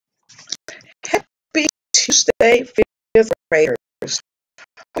State fifth graders.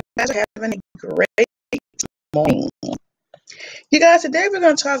 You guys are having a great morning. You guys, today we're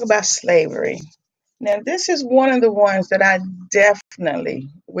going to talk about slavery. Now, this is one of the ones that I definitely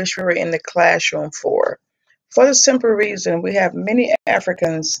wish we were in the classroom for the simple reason we have many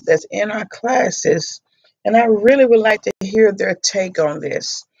Africans that's in our classes, and I really would like to hear their take on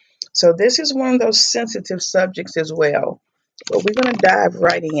this. So this is one of those sensitive subjects as well, but we're going to dive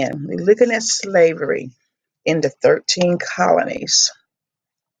right in. We're looking at slavery in the 13 colonies.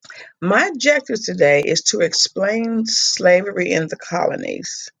 My objective today is to explain slavery in the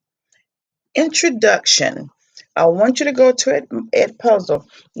colonies. Introduction. I want you to go to Edpuzzle.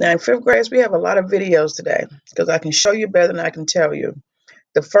 Now, in fifth grade, we have a lot of videos today because I can show you better than I can tell you.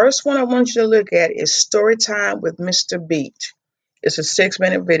 The first one I want you to look at is Story Time with Mr. Beat. It's a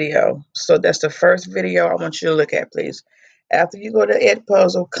 6-minute video. So that's the first video I want you to look at, please. After you go to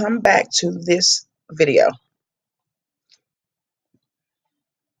Edpuzzle, come back to this video.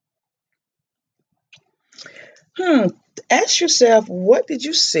 Ask yourself, what did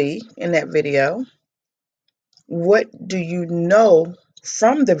you see in that video? What do you know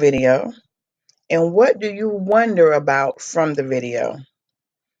from the video? And what do you wonder about from the video?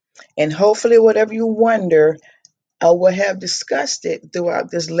 And hopefully whatever you wonder, I will have discussed it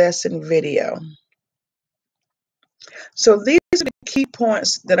throughout this lesson video. So these are the key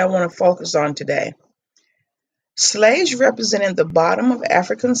points that I want to focus on today. Slaves represented the bottom of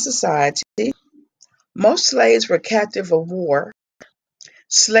African society. Most slaves were captive of war.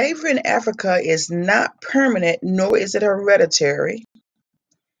 Slavery in Africa is not permanent, nor is it hereditary.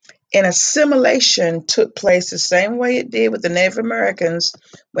 And assimilation took place the same way it did with the Native Americans.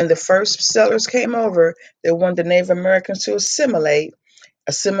 When the first settlers came over, they wanted the Native Americans to assimilate.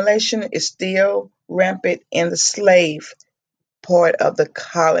 Assimilation is still rampant in the slave part of the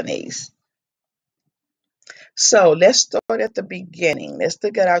colonies. So let's start at the beginning. Let's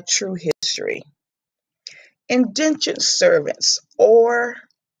look at our true history. Indentured servants, or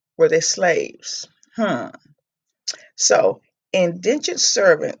were they slaves? So indentured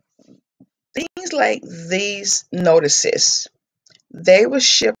servant, things like these notices, they were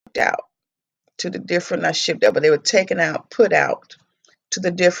shipped out to the different, not shipped out, but they were taken out, put out to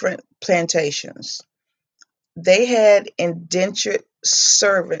the different plantations. They had indentured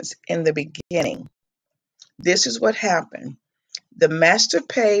servants in the beginning. This is what happened. The master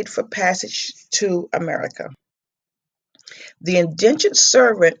paid for passage to America. The indentured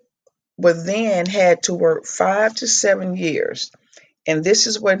servant would then had to work 5 to 7 years. And this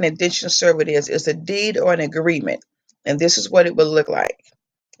is what an indentured servant is. It's a deed or an agreement. And this is what it would look like.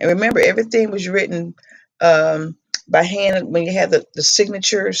 And remember, everything was written by hand. When you had the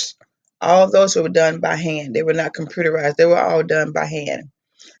signatures, all those were done by hand. They were not computerized. They were all done by hand.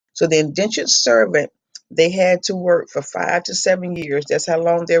 So the indentured servant, they had to work for 5 to 7 years. That's how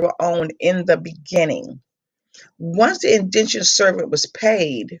long they were owned in the beginning. Once the indentured servant was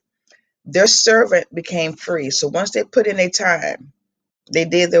paid, their servant became free. So once they put in their time, they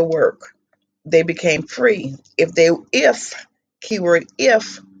did their work, they became free. If keyword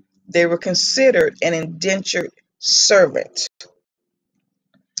if, they were considered an indentured servant.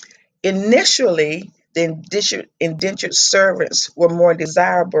 Initially, the indentured servants were more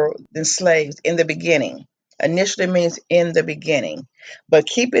desirable than slaves in the beginning. Initially means in the beginning. But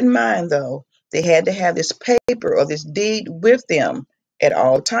keep in mind, though, they had to have this paper or this deed with them at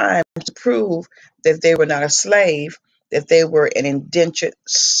all times to prove that they were not a slave, that they were an indentured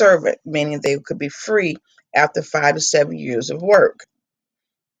servant, meaning they could be free after 5 to 7 years of work.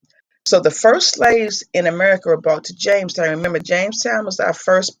 So the first slaves in America were brought to Jamestown. Remember, Jamestown was our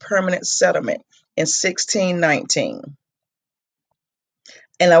first permanent settlement in 1619.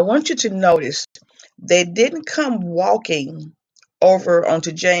 And I want you to notice, they didn't come walking over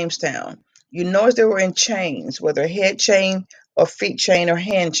onto Jamestown. You notice they were in chains, whether head chain or feet chain or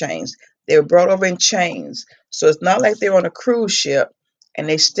hand chains. They were brought over in chains. So it's not like they were on a cruise ship and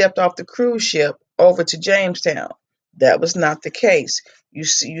they stepped off the cruise ship over to Jamestown. That was not the case. You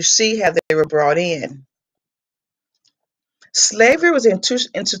see how they were brought in. Slavery was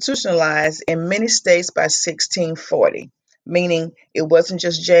institutionalized in many states by 1640, meaning it wasn't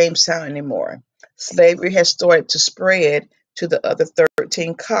just Jamestown anymore. Slavery has started to spread to the other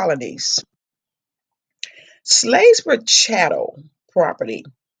 13 colonies. Slaves were chattel property.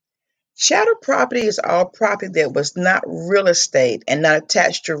 Chattel property is all property that was not real estate and not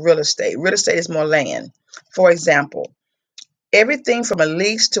attached to real estate. Real estate is more land. For example, everything from a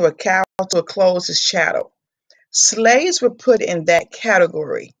lease to a cow to a clothes is chattel. Slaves were put in that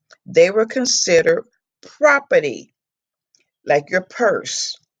category. They were considered property, like your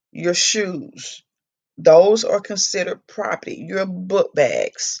purse, your shoes, Those are considered property. Your book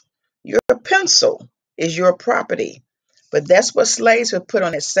bags, your pencil is your property. But that's what slaves were put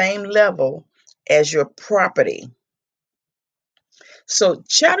on the same level as your property. So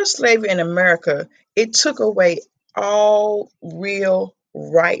chattel slavery in America, it took away all real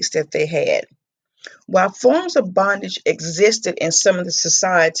rights that they had. While forms of bondage existed in some of the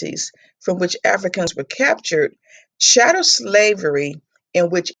societies from which Africans were captured, chattel slavery, in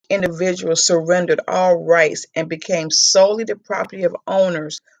which individuals surrendered all rights and became solely the property of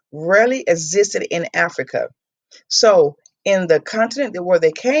owners, rarely existed in Africa. So, in the continent where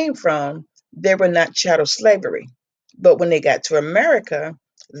they came from, they were not chattel slavery. But when they got to America,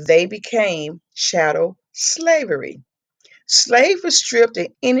 they became chattel slavery. Slaves were stripped of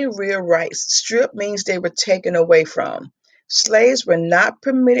any real rights. Stripped means they were taken away from. Slaves were not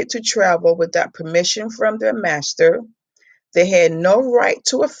permitted to travel without permission from their master. They had no right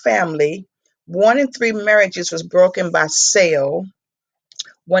to a family. 1 in 3 marriages was broken by sale.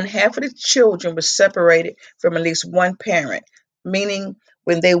 1/2 of the children were separated from at least one parent, meaning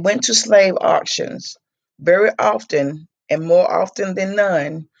when they went to slave auctions, very often, and more often than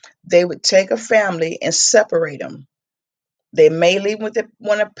none, they would take a family and separate them. They may leave with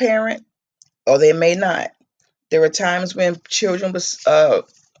one parent, or they may not. There were times when children was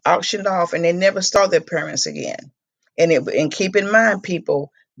auctioned off and they never saw their parents again. And keep in mind,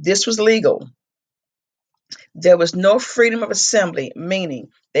 people, this was legal. There was no freedom of assembly, meaning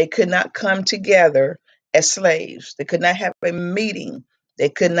they could not come together as slaves. They could not have a meeting. They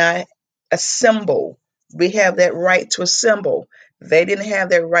could not assemble. We have that right to assemble. They didn't have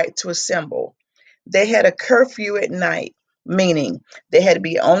that right to assemble. They had a curfew at night, meaning they had to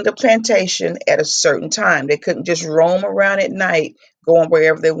be on the plantation at a certain time. They couldn't just roam around at night going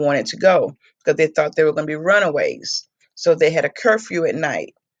wherever they wanted to go because they thought they were going to be runaways. So they had a curfew at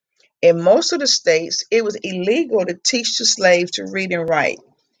night. In most of the states, it was illegal to teach the slaves to read and write.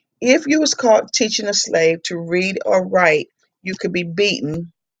 If you was caught teaching a slave to read or write, you could be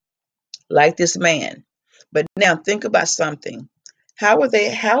beaten like this man. But now think about something. How would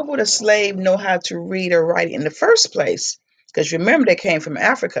a slave know how to read or write in the first place? Because remember, they came from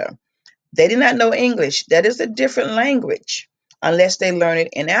Africa. They did not know English. That is a different language unless they learn it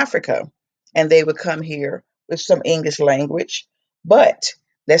in Africa. And they would come here with some English language. But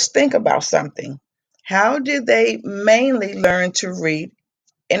let's think about something. How did they mainly learn to read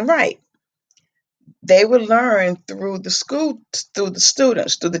and write? They would learn through the school, through the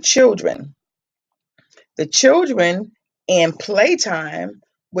students, through the children. The children in playtime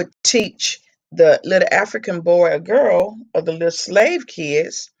would teach the little African boy or girl or the little slave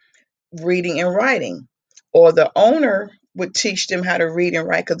kids reading and writing. Or the owner would teach them how to read and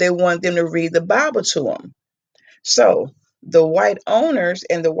write because they wanted them to read the Bible to them. So the white owners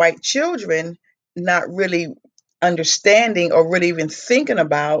and the white children not really understanding or really even thinking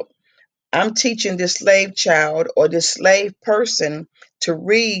about, I'm teaching this slave child or this slave person to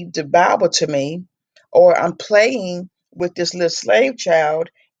read the Bible to me, or I'm playing with this little slave child,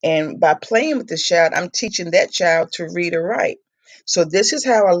 and by playing with this child, I'm teaching that child to read or write. So this is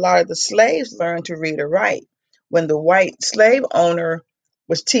how a lot of the slaves learned to read or write. When the white slave owner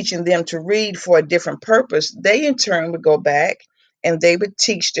was teaching them to read for a different purpose, they in turn would go back and they would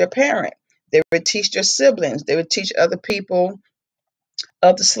teach their parent. They would teach their siblings. They would teach other people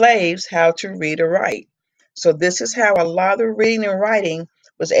of the slaves how to read or write. So this is how a lot of the reading and writing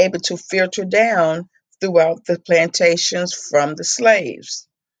was able to filter down throughout the plantations from the slaves.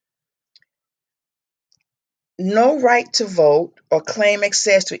 No right to vote or claim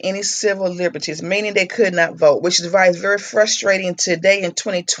access to any civil liberties, meaning they could not vote, which is why it's very frustrating today in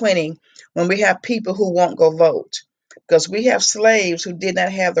 2020 when we have people who won't go vote. Because we have slaves who did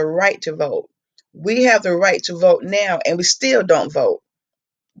not have the right to vote. We have the right to vote now, and we still don't vote.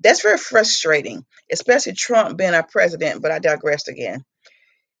 That's very frustrating, especially Trump being our president, but I digressed again.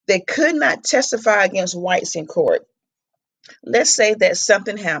 They could not testify against whites in court. Let's say that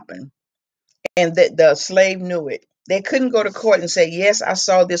something happened and that the slave knew it. They couldn't go to court and say, yes, I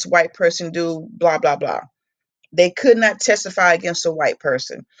saw this white person do blah, blah, blah. They could not testify against a white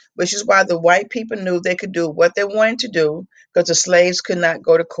person, which is why the white people knew they could do what they wanted to do because the slaves could not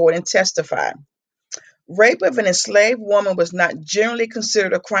go to court and testify. Rape of an enslaved woman was not generally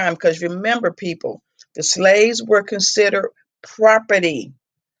considered a crime because remember, people, the slaves were considered property.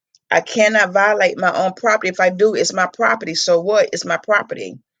 I cannot violate my own property. If I do, it's my property. So what? It's my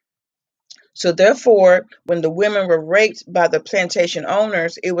property. So therefore, when the women were raped by the plantation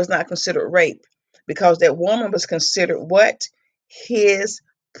owners, it was not considered rape because that woman was considered what? His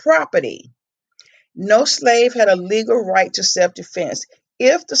property. No slave had a legal right to self-defense.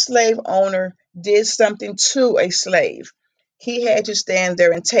 If the slave owner did something to a slave, he had to stand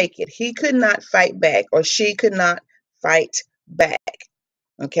there and take it. He could not fight back, or she could not fight back.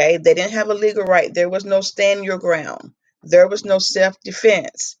 Okay, they didn't have a legal right. There was no stand your ground. There was no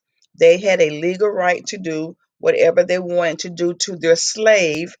self-defense. They had a legal right to do whatever they wanted to do to their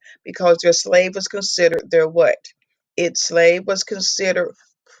slave, because their slave was considered their what? Its slave was considered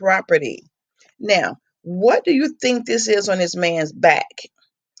property. Now, what do you think this is on this man's back?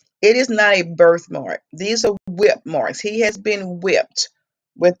 It is not a birthmark. These are whip marks. He has been whipped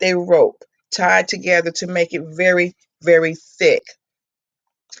with a rope tied together to make it very, very thick.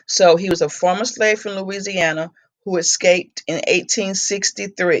 So he was a former slave from Louisiana who escaped in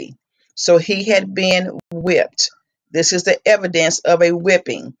 1863. So he had been whipped. This is the evidence of a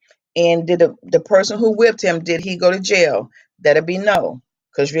whipping. And did the person who whipped him, did he go to jail? That'll be no.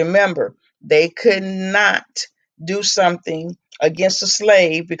 Because remember, they could not do something against a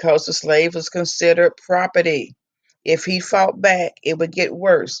slave because the slave was considered property. If he fought back, it would get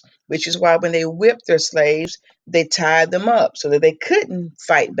worse, which is why when they whipped their slaves, they tied them up so that they couldn't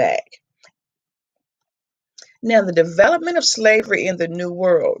fight back. Now, the development of slavery in the New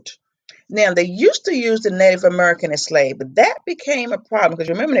World. Now, they used to use the Native American as slave, but that became a problem because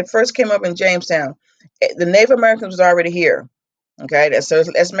remember, when they first came up in Jamestown, the Native Americans was already here. Okay, so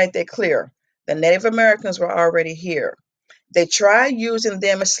let's make that clear. The Native Americans were already here. They tried using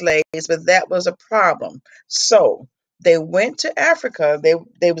them as slaves, but that was a problem. So they went to Africa.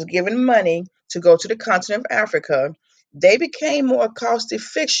 They was given money to go to the continent of Africa. They became more cost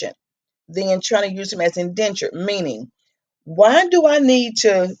efficient than trying to use them as indentured, meaning, why do I need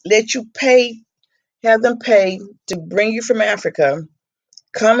to let you pay, have them pay to bring you from Africa,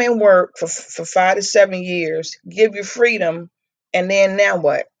 come and work for 5 to 7 years, give you freedom, and then now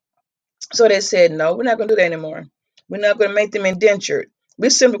what? So they said, no, we're not going to do that anymore. We're not going to make them indentured. We're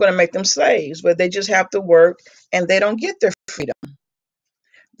simply going to make them slaves, where they just have to work and they don't get their freedom.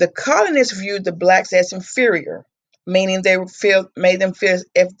 The colonists viewed the blacks as inferior, meaning made them feel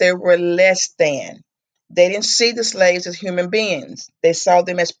if they were less than. They didn't see the slaves as human beings. They saw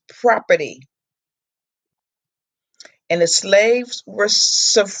them as property. And the slaves were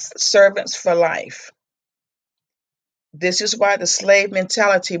servants for life. This is why the slave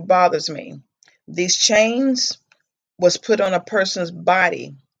mentality bothers me. These chains was put on a person's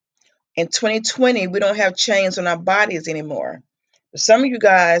body. In 2020, we don't have chains on our bodies anymore. Some of you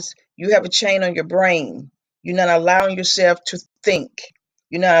guys, you have a chain on your brain. You're not allowing yourself to think.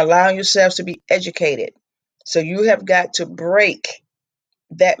 You're not allowing yourselves to be educated. So you have got to break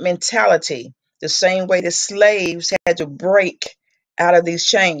that mentality the same way the slaves had to break out of these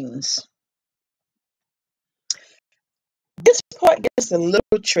chains. This part gets a little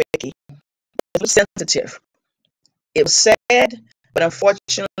tricky, a little sensitive. It was sad, but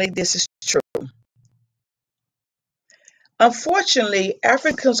unfortunately, this is true. Unfortunately,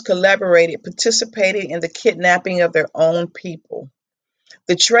 Africans collaborated, participating in the kidnapping of their own people.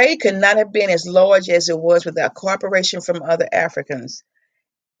 The trade could not have been as large as it was without cooperation from other Africans.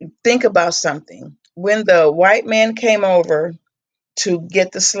 Think about something. When the white man came over to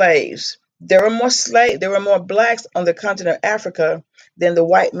get the slaves, there were more blacks on the continent of Africa than the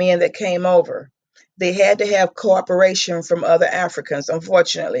white men that came over. They had to have cooperation from other Africans,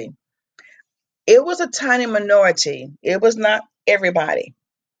 unfortunately. It was a tiny minority. It was not everybody.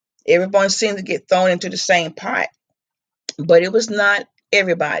 Everyone seemed to get thrown into the same pot, but it was not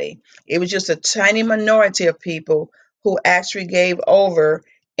everybody. It was just a tiny minority of people who actually gave over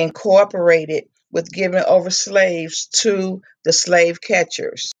and cooperated with giving over slaves to the slave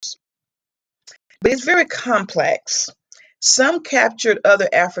catchers. But it's very complex. Some captured other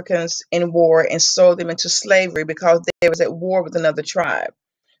Africans in war and sold them into slavery because they was at war with another tribe.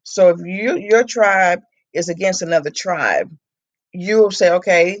 So if your tribe is against another tribe, you will say,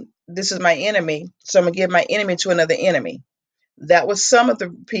 okay, this is my enemy, so I'm going to give my enemy to another enemy. That was some of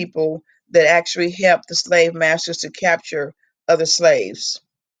the people that actually helped the slave masters to capture other slaves.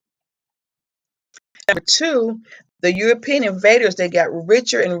 Number two, the European invaders, they got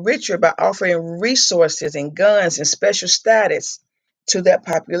richer and richer by offering resources and guns and special status to that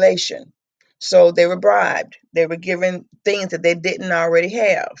population. So they were bribed. They were given things that they didn't already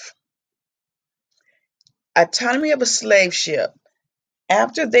have. Autonomy of a slave ship.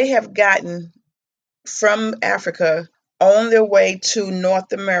 After they have gotten from Africa on their way to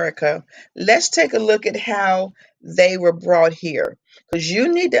North America, let's take a look at how they were brought here. Because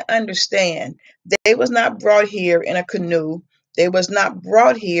you need to understand, they was not brought here in a canoe. They was not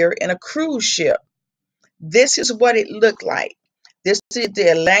brought here in a cruise ship. This is what it looked like. This is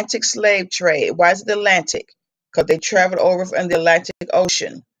the Atlantic slave trade. Why is it Atlantic? Because they traveled over in the Atlantic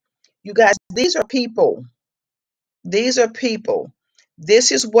Ocean. You guys, these are people. These are people.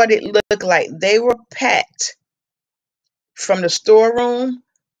 This is what it looked like. They were packed from the storeroom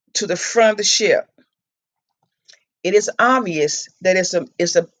to the front of the ship. It is obvious that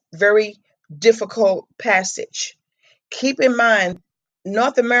it's a very difficult passage. Keep in mind,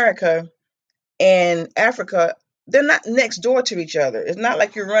 North America and Africa, they're not next door to each other. It's not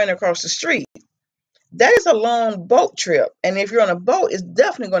like you're running across the street. That is a long boat trip. And if you're on a boat, it's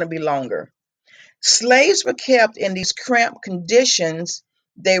definitely going to be longer. Slaves were kept in these cramped conditions.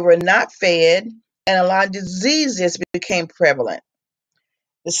 They were not fed, and a lot of diseases became prevalent.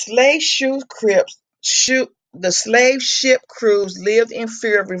 The slave ship crews lived in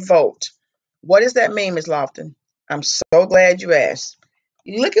fear of revolt. What does that mean, Ms. Lofton? I'm so glad you asked.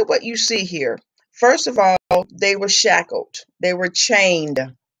 Look at what you see here. First of all, they were shackled. They were chained.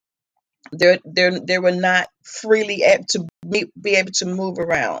 They were not freely able to be able to move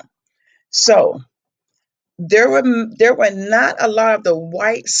around. So there were not a lot of the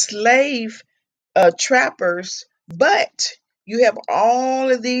white slave trappers, but you have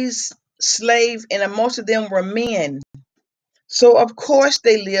all of these slaves, and most of them were men. So of course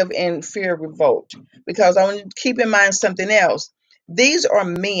they live in fear of revolt, because I want you to keep in mind something else. These are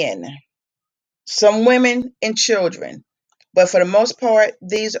men, some women and children, but for the most part,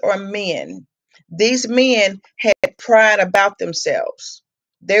 these are men. These men had pride about themselves.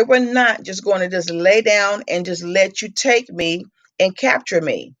 They were not just going to just lay down and just let you take me and capture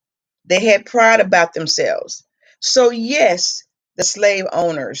me. They had pride about themselves. So yes, the slave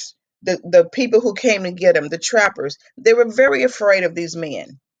owners, the people who came to get them, the trappers, they were very afraid of these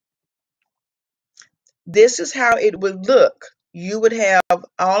men. This is how it would look. You would have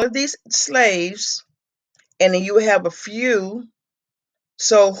all of these slaves, and then you would have a few.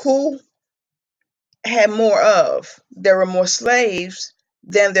 So who had more of? There were more slaves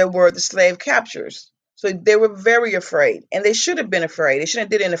than there were the slave captures. So they were very afraid, and they should have been afraid. They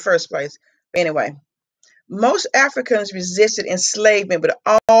shouldn't have did it in the first place. But anyway, most Africans resisted enslavement with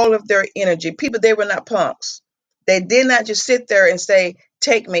all of their energy. People, they were not punks. They did not just sit there and say,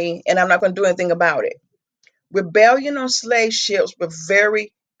 take me, and I'm not going to do anything about it. Rebellion on slave ships were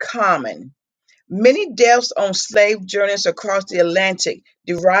very common. Many deaths on slave journeys across the Atlantic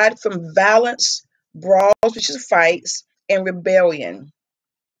derived from violence, brawls, which is fights, and rebellion.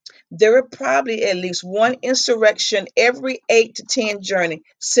 There were probably at least one insurrection every 8 to 10 journey,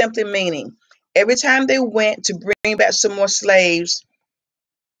 simply meaning every time they went to bring back some more slaves,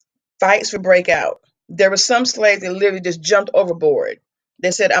 fights would break out. There were some slaves that literally just jumped overboard.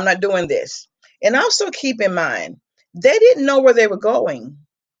 They said, I'm not doing this. And also keep in mind, they didn't know where they were going.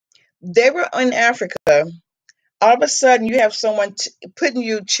 They were in Africa. All of a sudden, you have someone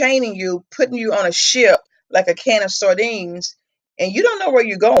chaining you, putting you on a ship like a can of sardines, and you don't know where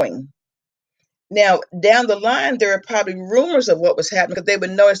you're going. Now, down the line, there are probably rumors of what was happening, because they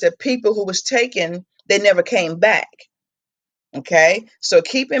would notice that people who was taken, they never came back. Okay, so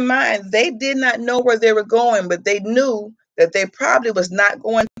keep in mind, they did not know where they were going, but they knew that they probably was not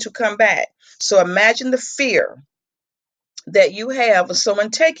going to come back. So imagine the fear that you have of someone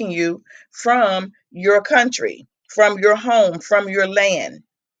taking you from your country, from your home, from your land.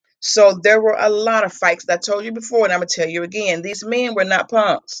 So there were a lot of fights. I told you before, and I'm going to tell you again, these men were not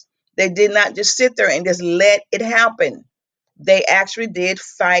punks. They did not just sit there and just let it happen. They actually did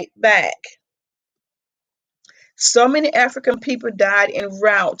fight back. So many African people died en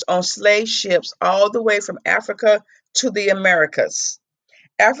route on slave ships all the way from Africa to the Americas.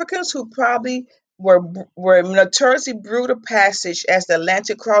 Africans who probably were notoriously brutal passage, as the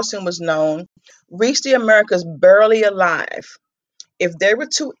Atlantic crossing was known, reached the Americas barely alive. If they were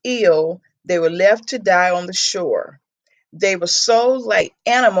too ill, they were left to die on the shore. They were sold like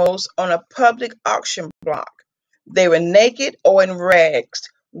animals on a public auction block. They were naked or in rags,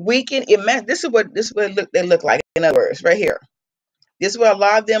 weakened. Imagine this is what they look like. In other words, right here. This is what a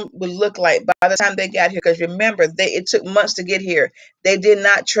lot of them would look like by the time they got here. Because remember, it took months to get here. They did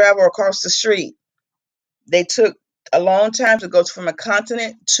not travel across the street. They took a long time to go from a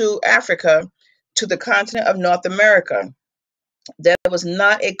continent to Africa to the continent of North America. That was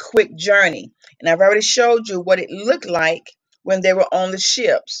not a quick journey. And I've already showed you what it looked like when they were on the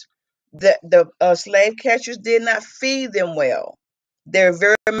ships. The slave catchers did not feed them well. They're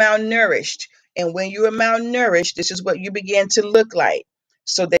very malnourished. And when you are malnourished, this is what you begin to look like.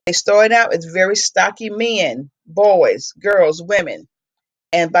 So they started out as very stocky men, boys, girls, women.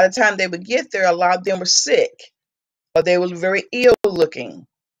 And by the time they would get there, a lot of them were sick, or they were very ill looking.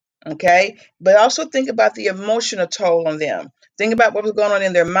 Okay? But also think about the emotional toll on them. Think about what was going on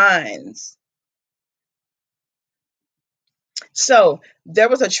in their minds. So there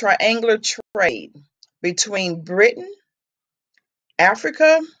was a triangular trade between Britain,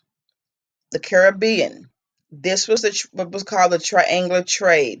 Africa, the Caribbean. This was what was called the triangular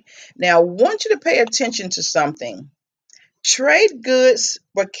trade. Now, I want you to pay attention to something. Trade goods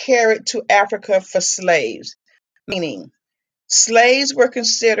were carried to Africa for slaves, meaning slaves were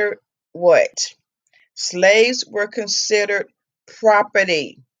considered what? Slaves were considered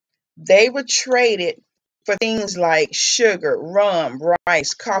property. They were traded for things like sugar, rum,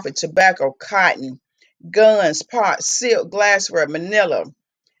 rice, coffee, tobacco, cotton, guns, pots, silk, glassware, manila.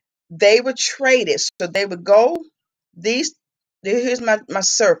 They were traded. So they would go, these, here's my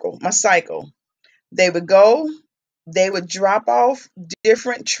circle, my cycle. They would go, they would drop off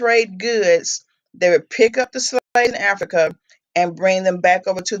different trade goods. They would pick up the slaves in Africa and bring them back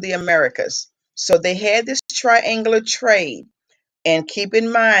over to the Americas. So they had this triangular trade. And keep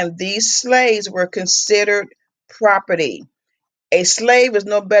in mind, these slaves were considered property. A slave is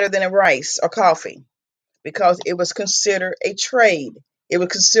no better than a rice or coffee because it was considered a trade. It was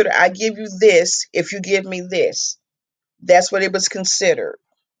considered, I give you this if you give me this. That's what it was considered.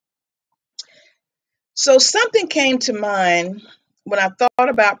 So something came to mind when I thought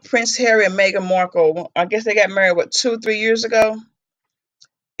about Prince Harry and Meghan Markle. I guess they got married, what, 2-3 years ago?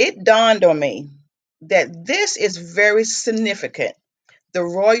 It dawned on me that this is very significant. The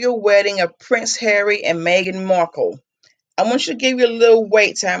royal wedding of Prince Harry and Meghan Markle. I want you to give you a little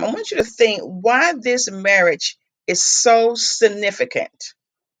wait time. I want you to think why this marriage is so significant.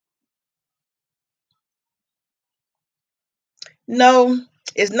 No,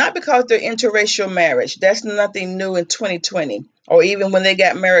 it's not because they're interracial marriage. That's nothing new in 2020, or even when they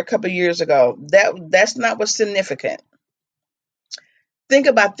got married a couple of years ago. That's not what's significant. Think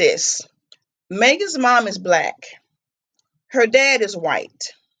about this. Meghan's mom is black. Her dad is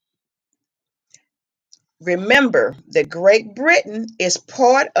white. Remember that Great Britain is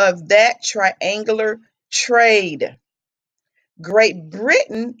part of that triangular trade. Great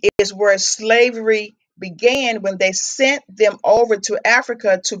Britain is where slavery began when they sent them over to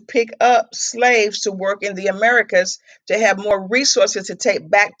Africa to pick up slaves to work in the Americas to have more resources to take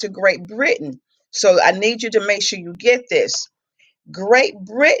back to Great Britain. So I need you to make sure you get this. Great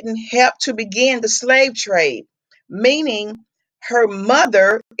Britain helped to begin the slave trade, meaning her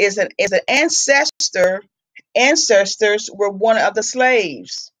mother is an ancestor. Ancestors were one of the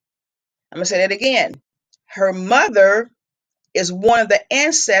slaves. I'm gonna say that again. Her mother is one of the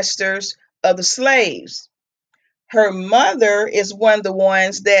ancestors of the slaves. Her mother is one of the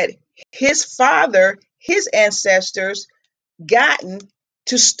ones that his father, his ancestors, gotten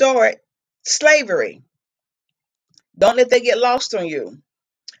to start slavery. Don't let that get lost on you.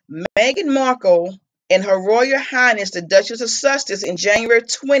 Meghan Markle and Her Royal Highness the Duchess of Sussex in January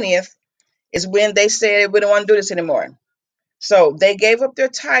 20th is when they said we don't want to do this anymore. So they gave up their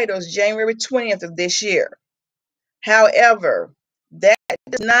titles January 20th of this year. However, that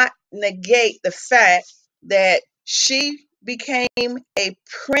does not negate the fact that she became a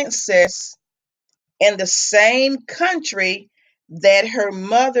princess in the same country that her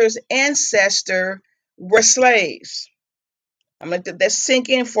mother's ancestor were slaves. I'm going to let that sink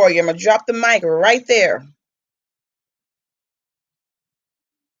in for you. I'm going to drop the mic right there.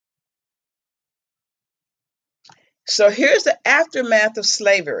 So here's the aftermath of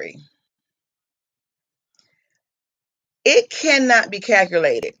slavery. It cannot be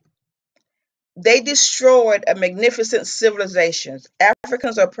calculated. They destroyed a magnificent civilization.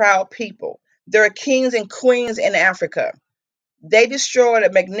 Africans are proud people. There are kings and queens in Africa. They destroyed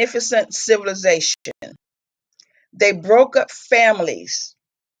a magnificent civilization. They broke up families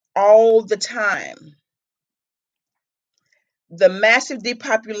all the time. The massive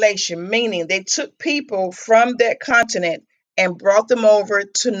depopulation, meaning they took people from that continent and brought them over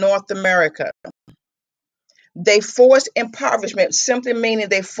to North America. They forced impoverishment, simply meaning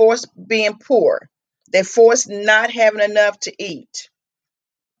they forced being poor. They forced not having enough to eat.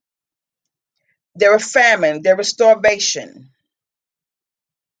 There was famine, there was starvation.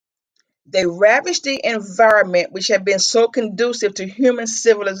 They ravaged the environment which had been so conducive to human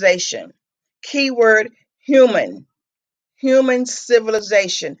civilization. Keyword human. Human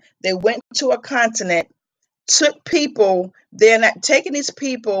civilization. They went to a continent, took people, they're not taking these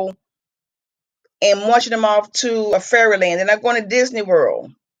people and marching them off to a fairyland. They're not going to Disney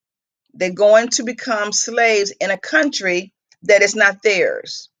World. They're going to become slaves in a country that is not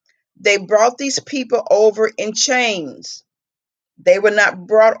theirs. They brought these people over in chains. They were not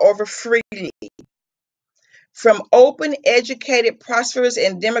brought over freely. From open, educated, prosperous,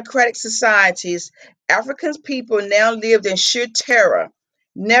 and democratic societies, African people now lived in sheer terror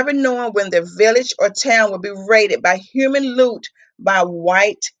never knowing when their village or town would be raided by human loot by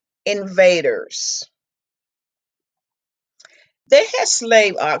white invaders. They had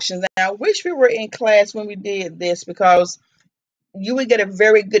slave auctions. Now, I wish we were in class when we did this because you would get a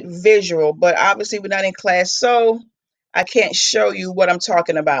very good visual, but obviously we're not in class, so I can't show you what I'm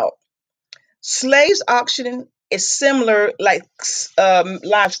talking about. Slaves auctioning is similar like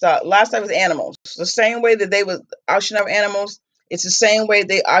livestock. Livestock is animals. The same way that they would auction off animals, it's the same way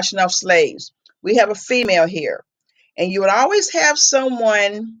they auction off slaves. We have a female here, and you would always have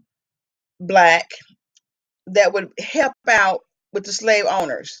someone black that would help out with the slave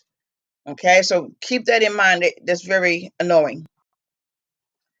owners. Okay, so keep that in mind. That's very annoying.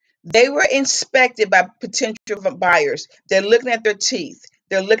 They were inspected by potential buyers. They're looking at their teeth.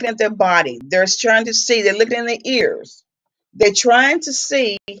 They're looking at their body. They're trying to see. They're looking in their ears. They're trying to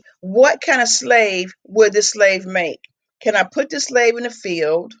see what kind of slave would this slave make. Can I put this slave in the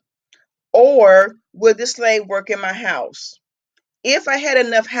field, or would this slave work in my house? If I had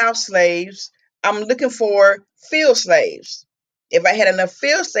enough house slaves, I'm looking for field slaves. If I had enough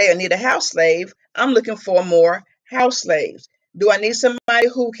field slaves, I need a house slave, I'm looking for more house slaves. Do I need somebody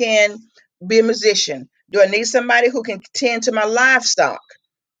who can be a musician? Do I need somebody who can tend to my livestock,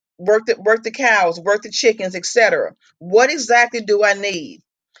 work the cows, work the chickens, etc.? What exactly do I need?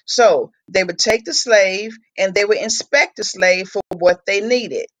 So they would take the slave and they would inspect the slave for what they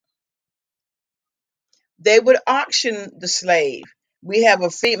needed. They would auction the slave. We have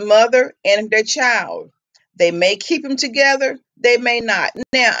a mother and their child. They may keep them together, they may not.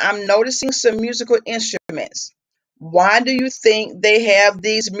 Now, I'm noticing some musical instruments. Why do you think they have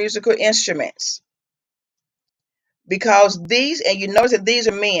these musical instruments? Because these, and you notice that these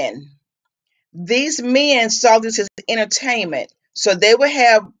are men. These men saw this as entertainment. So they would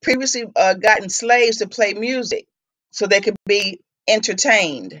have previously gotten slaves to play music so they could be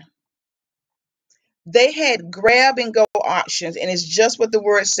entertained. They had grab and go auctions, and it's just what the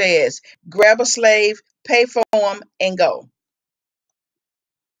word says. Grab a slave, pay for them, and go.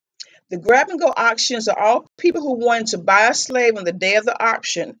 The grab and go auctions are all people who wanted to buy a slave on the day of the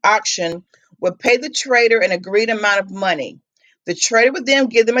auction would pay the trader an agreed amount of money. The trader would then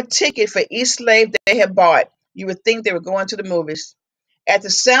give them a ticket for each slave they had bought. You would think they were going to the movies. At the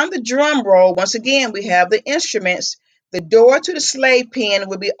sound of the drum roll, once again, we have the instruments. The door to the slave pen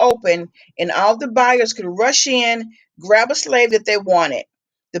would be open, and all the buyers could rush in, grab a slave that they wanted.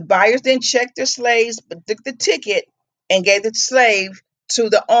 The buyers then checked their slaves, but took the ticket and gave the slave to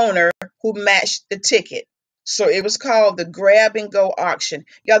the owner who matched the ticket. So it was called the grab and go auction.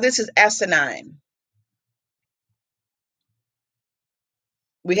 Y'all, this is asinine.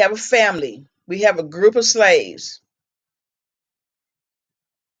 We have a family. We have a group of slaves.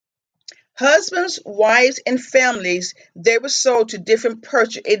 Husbands, wives, and families, they were sold to different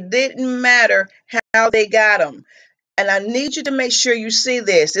purchasers. It didn't matter how they got them. And I need you to make sure you see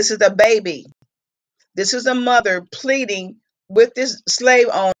this. This is a baby. This is a mother pleading with this slave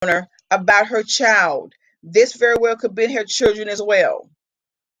owner about her child. This very well could be her children as well.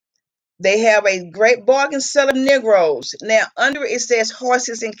 They have a great bargain selling Negroes. Now, under it says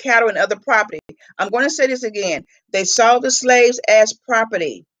horses and cattle and other property. I'm going to say this again. They saw the slaves as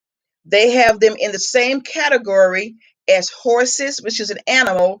property. They have them in the same category as horses, which is an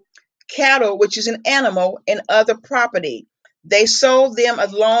animal, cattle, which is an animal, and other property. They sold them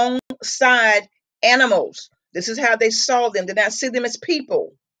alongside animals. This is how they saw them. Did not see them as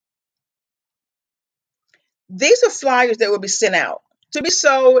people. These are flyers that will be sent out to be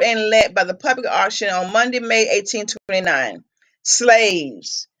sold and let by the public auction on Monday, May 1829.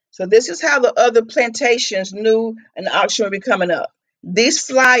 Slaves. So this is how the other plantations knew an auction would be coming up. These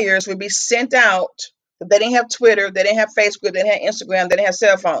flyers would be sent out. They didn't have Twitter, they didn't have Facebook, they didn't have Instagram, they didn't have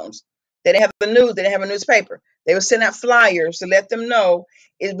cell phones, they didn't have the news, they didn't have a newspaper. They would send out flyers to let them know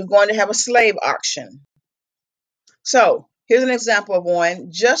we're going to have a slave auction. So here's an example of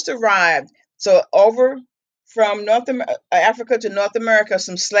one just arrived. So over from Africa to North America,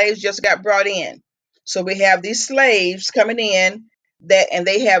 some slaves just got brought in. So we have these slaves coming in and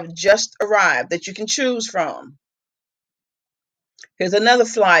they have just arrived that you can choose from. Here's another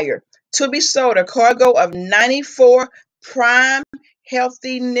flyer. To be sold, a cargo of 94 prime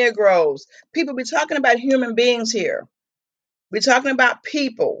healthy Negroes. People, be talking about human beings here. We're talking about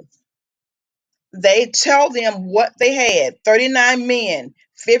people. They tell them what they had. 39 men,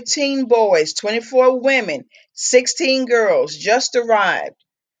 15 boys, 24 women, 16 girls just arrived.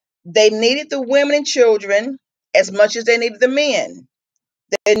 They needed the women and children as much as they needed the men.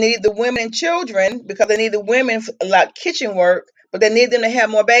 They needed the women and children because they needed the women for a lot of kitchen work, but they needed them to have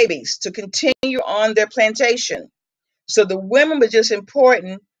more babies to continue on their plantation. So the women were just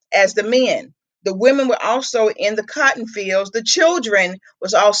important as the men. The women were also in the cotton fields. The children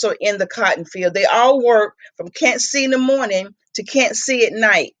was also in the cotton field. They all worked from can't see in the morning to can't see at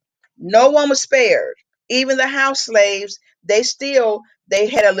night. No one was spared. Even the house slaves, they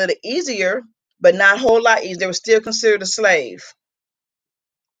had a little easier, but not a whole lot easier. They were still considered a slave.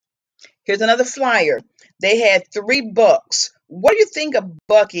 Here's another flyer. They had 3 bucks. What do you think a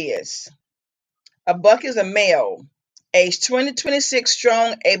buck is? A buck is a male, age 20 to 26,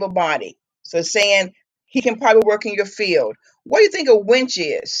 strong, able-bodied. So it's saying he can probably work in your field. What do you think a wench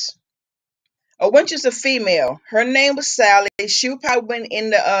is? A wench is a female. Her name was Sally. She would probably went in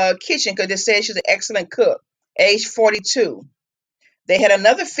the kitchen because they said she's an excellent cook, age 42. They had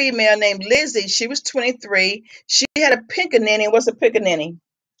another female named Lizzie. She was 23. She had a pickaninny. What's a pickaninny?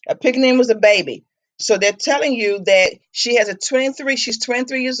 A pickaninny was a baby. So they're telling you that she has a 23. She's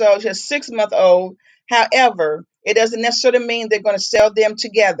 23 years old. She has a 6-month old. However, it doesn't necessarily mean they're going to sell them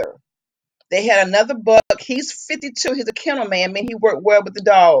together. They had another buck. He's 52. He's a kennel man. I mean, he worked well with the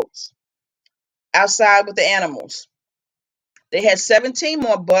dogs, outside with the animals. They had 17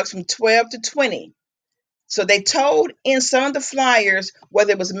 more bucks from 12 to 20. So they told in some of the flyers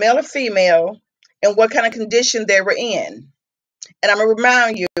whether it was male or female and what kind of condition they were in. And I'm going to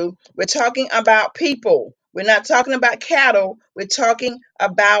remind you, we're talking about people. We're not talking about cattle. We're talking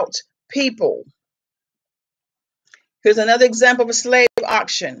about people. Here's another example of a slave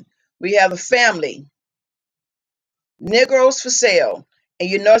auction. We have a family, Negroes for sale. And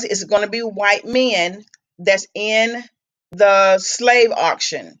you notice it's going to be white men that's in the slave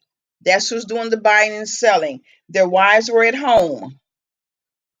auction. That's who's doing the buying and selling. Their wives were at home.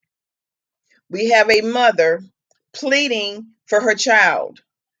 We have a mother pleading for her child.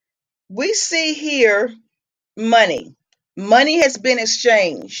 We see here money. Money has been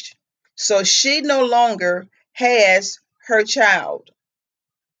exchanged. So she no longer has her child.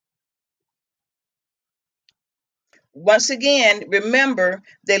 Once again, remember,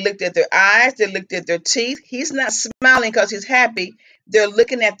 they looked at their eyes, they looked at their teeth. He's not smiling because he's happy. They're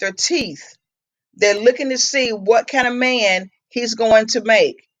looking at their teeth. They're looking to see what kind of man he's going to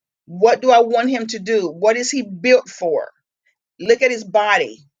make. What do I want him to do? What is he built for? Look at his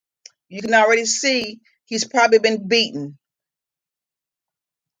body. You can already see he's probably been beaten.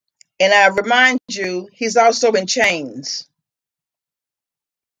 And I remind you, he's also in chains.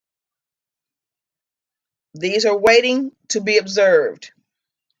 These are waiting to be observed.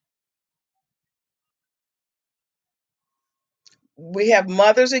 We have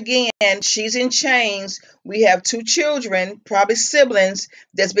mothers again. She's in chains. We have 2 children, probably siblings,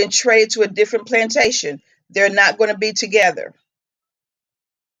 that's been traded to a different plantation. They're not going to be together.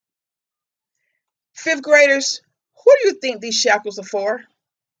 5th graders, who do you think these shackles are for?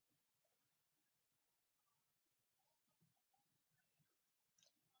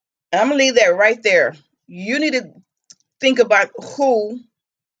 I'm going to leave that right there. You need to think about who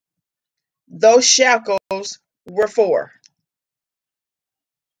those shackles were for.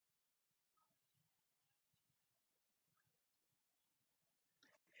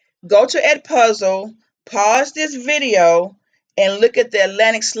 Go to Edpuzzle, pause this video, and look at the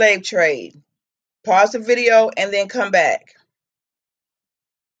Atlantic slave trade. Pause the video and then come back.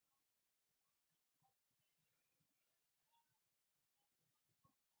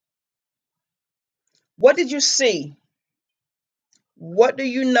 What did you see? What do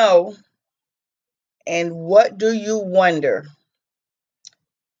you know? And what do you wonder?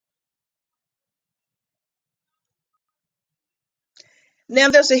 Now,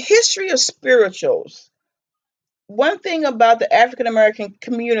 there's a history of spirituals. One thing about the African American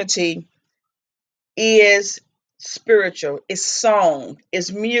community is spiritual. It's song,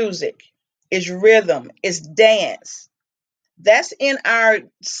 it's music, it's rhythm, it's dance. That's in our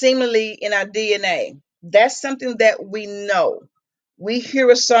seemingly in our DNA. That's something that we know. We hear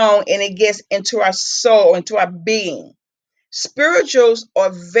a song and it gets into our soul, into our being. Spirituals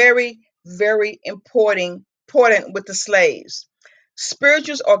are very, very important with the slaves.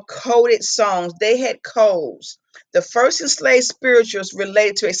 Spirituals are coded songs. They had codes. The first enslaved spirituals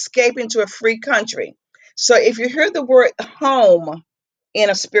related to escaping to a free country. So if you hear the word home in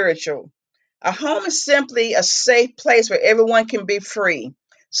a spiritual, a home is simply a safe place where everyone can be free.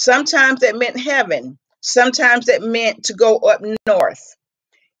 Sometimes that meant heaven. Sometimes that meant to go up north.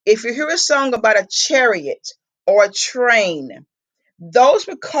 If you hear a song about a chariot or a train, those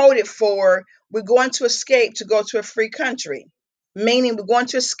were coded for we're going to escape to go to a free country, meaning we're going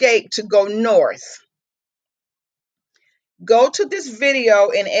to escape to go north. Go to this video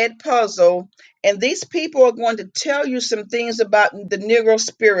in Edpuzzle, and these people are going to tell you some things about the Negro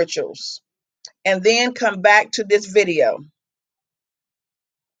spirituals. and then come back to this video.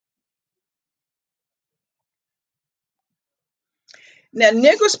 Now,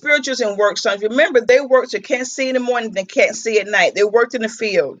 Negro spirituals and work songs, remember, they worked, you can't see in the morning, they can't see at night. They worked in the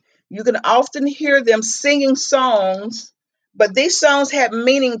field. You can often hear them singing songs, but these songs have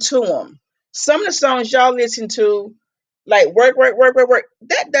meaning to them. Some of the songs y'all listen to, like work, work, work, work, work,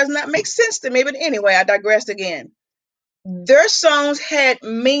 that does not make sense to me. But anyway, I digressed again. Their songs had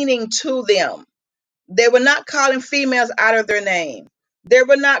meaning to them. They were not calling females out of their name. They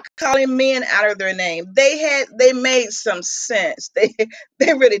were not calling men out of their name. They made some sense. They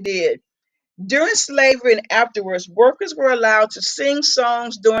really did. During slavery and afterwards, workers were allowed to sing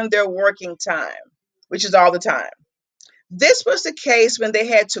songs during their working time, which is all the time. This was the case when they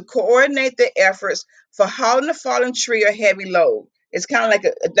had to coordinate their efforts for hauling a fallen tree or heavy load. It's kind of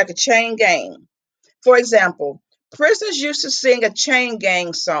like a chain gang. For example, prisoners used to sing a chain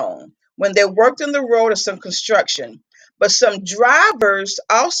gang song when they worked on the road or some construction. But some drivers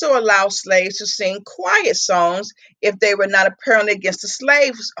also allowed slaves to sing quiet songs if they were not apparently against the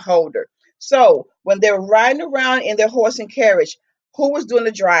slaveholder. So when they were riding around in their horse and carriage, who was doing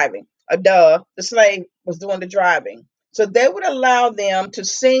the driving? Duh, the slave was doing the driving. So they would allow them to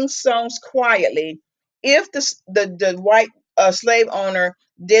sing songs quietly if the white slave owner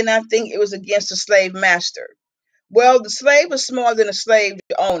did not think it was against the slave master. Well, the slave was smarter than the slave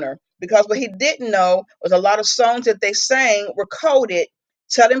owner because what he didn't know was a lot of songs that they sang were coded,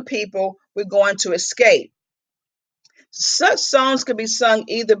 telling people we're going to escape. Such songs could be sung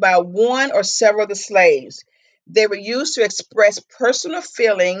either by one or several of the slaves. They were used to express personal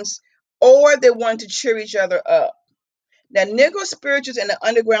feelings or they wanted to cheer each other up. Now, Negro spirituals and the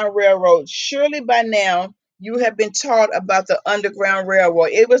Underground Railroad, surely by now you have been taught about the Underground Railroad.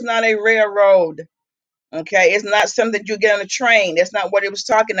 It was not a railroad. Okay, it's not something that you get on a train. That's not what it was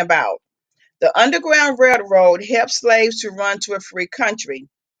talking about. The Underground Railroad helped slaves to run to a free country.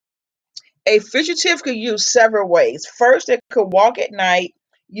 A fugitive could use several ways. First, they could walk at night,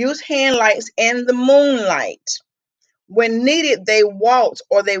 use hand lights in the moonlight. When needed, they walked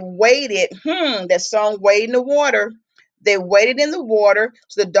or they waded. That song, Wade in the Water. They waded in the water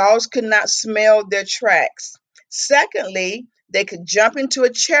so the dogs could not smell their tracks. Secondly, they could jump into a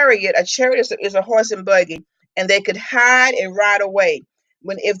chariot. A chariot is a horse and buggy, and they could hide and ride away.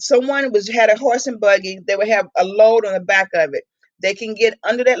 If someone had a horse and buggy, they would have a load on the back of it. They can get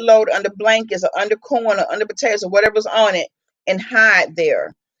under that load, under blankets or under corn or under potatoes or whatever's on it, and hide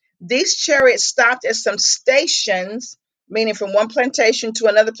there. These chariots stopped at some stations, meaning from one plantation to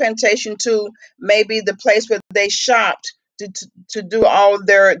another plantation to maybe the place where they shopped to do all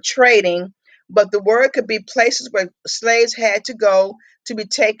their trading. But the word could be places where slaves had to go to be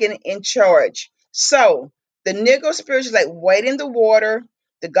taken in charge. So the Negro spirituals like Wade in the Water,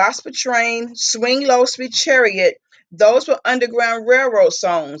 the Gospel Train, Swing Low, Sweet Chariot, those were Underground Railroad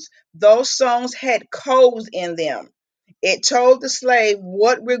songs. Those songs had codes in them. It told the slave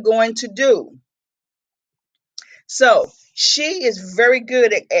what we're going to do. So she is very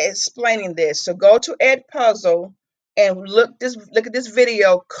good at explaining this. So go to Edpuzzle and look at this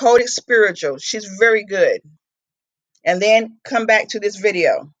video, Coded Spiritual. She's very good. And then come back to this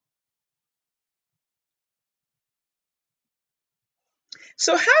video.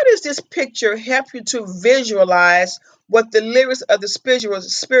 So how does this picture help you to visualize what the lyrics of the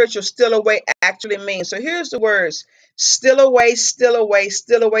spiritual still away actually mean? So here's the words: still away, still away,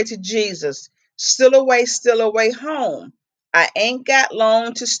 still away to Jesus. Still away home. I ain't got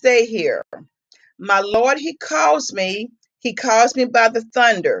long to stay here. My Lord, he calls me by the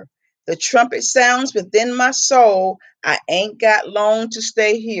thunder. The trumpet sounds within my soul. I ain't got long to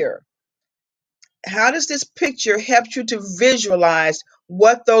stay here. How does this picture help you to visualize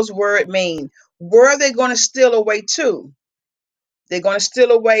what those words mean? Where are they going to steal away to? They're going to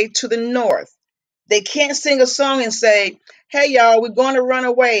steal away to the north. They can't sing a song and say, hey, y'all, we're going to run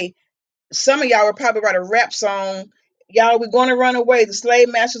away. Some of y'all would probably write a rap song. Y'all, we're going to run away. The slave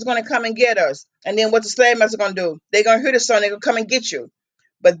master's going to come and get us. And then what the slave master going to do? They're going to hear the song. They're going to come and get you.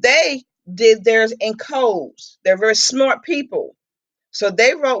 But they did theirs in codes. They're very smart people. So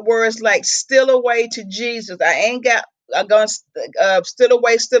they wrote words like still away to Jesus. I'm going still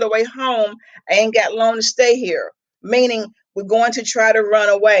away home. I ain't got long to stay here. Meaning we're going to try to run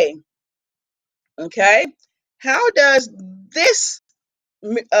away. Okay. How does this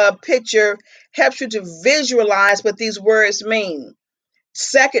picture help you to visualize what these words mean?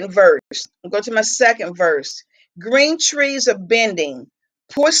 Second verse. Go to my second verse. Green trees are bending.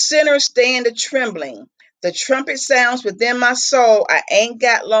 Poor sinners stand a trembling. The trumpet sounds within my soul. I ain't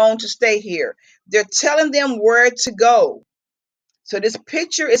got long to stay here. They're telling them where to go. So this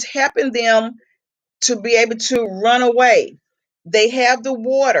picture is helping them to be able to run away. They have the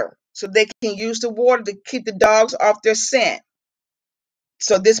water, so they can use the water to keep the dogs off their scent.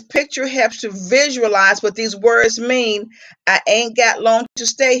 So this picture helps to visualize what these words mean. I ain't got long to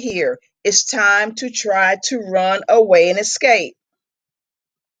stay here. It's time to try to run away and escape.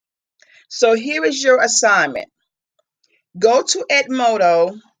 So here is your assignment. Go to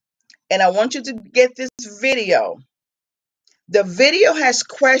Edmodo, and I want you to get this video. The video has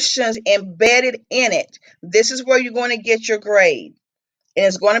questions embedded in it. This is where you're going to get your grade. And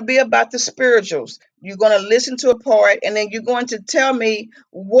it's going to be about the spirituals. You're going to listen to a part, and then you're going to tell me,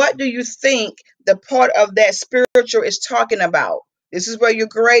 what do you think the part of that spiritual is talking about? This is where your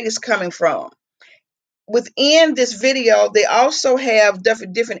grade is coming from. Within this video, they also have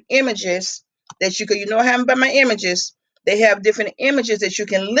different images that you can, you know, I have by my images. They have different images that you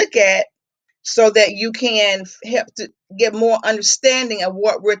can look at so that you can help to get more understanding of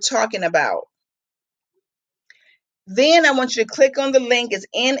what we're talking about. Then I want you to click on the link. It's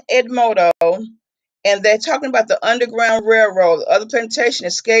in Edmodo, and they're talking about the Underground Railroad, the other plantation,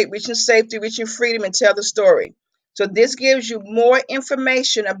 escape, reaching safety, reaching freedom, and tell the story. So this gives you more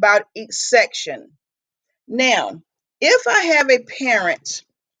information about each section. Now, if I have a parent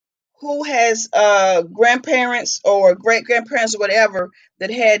who has grandparents or great-grandparents or whatever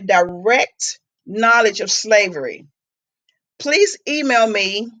that had direct knowledge of slavery, please email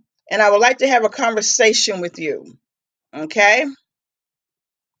me, and I would like to have a conversation with you. Okay?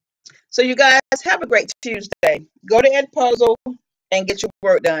 So you guys have a great Tuesday. Go to Edpuzzle and get your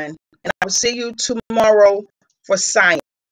work done. And I will see you tomorrow for science.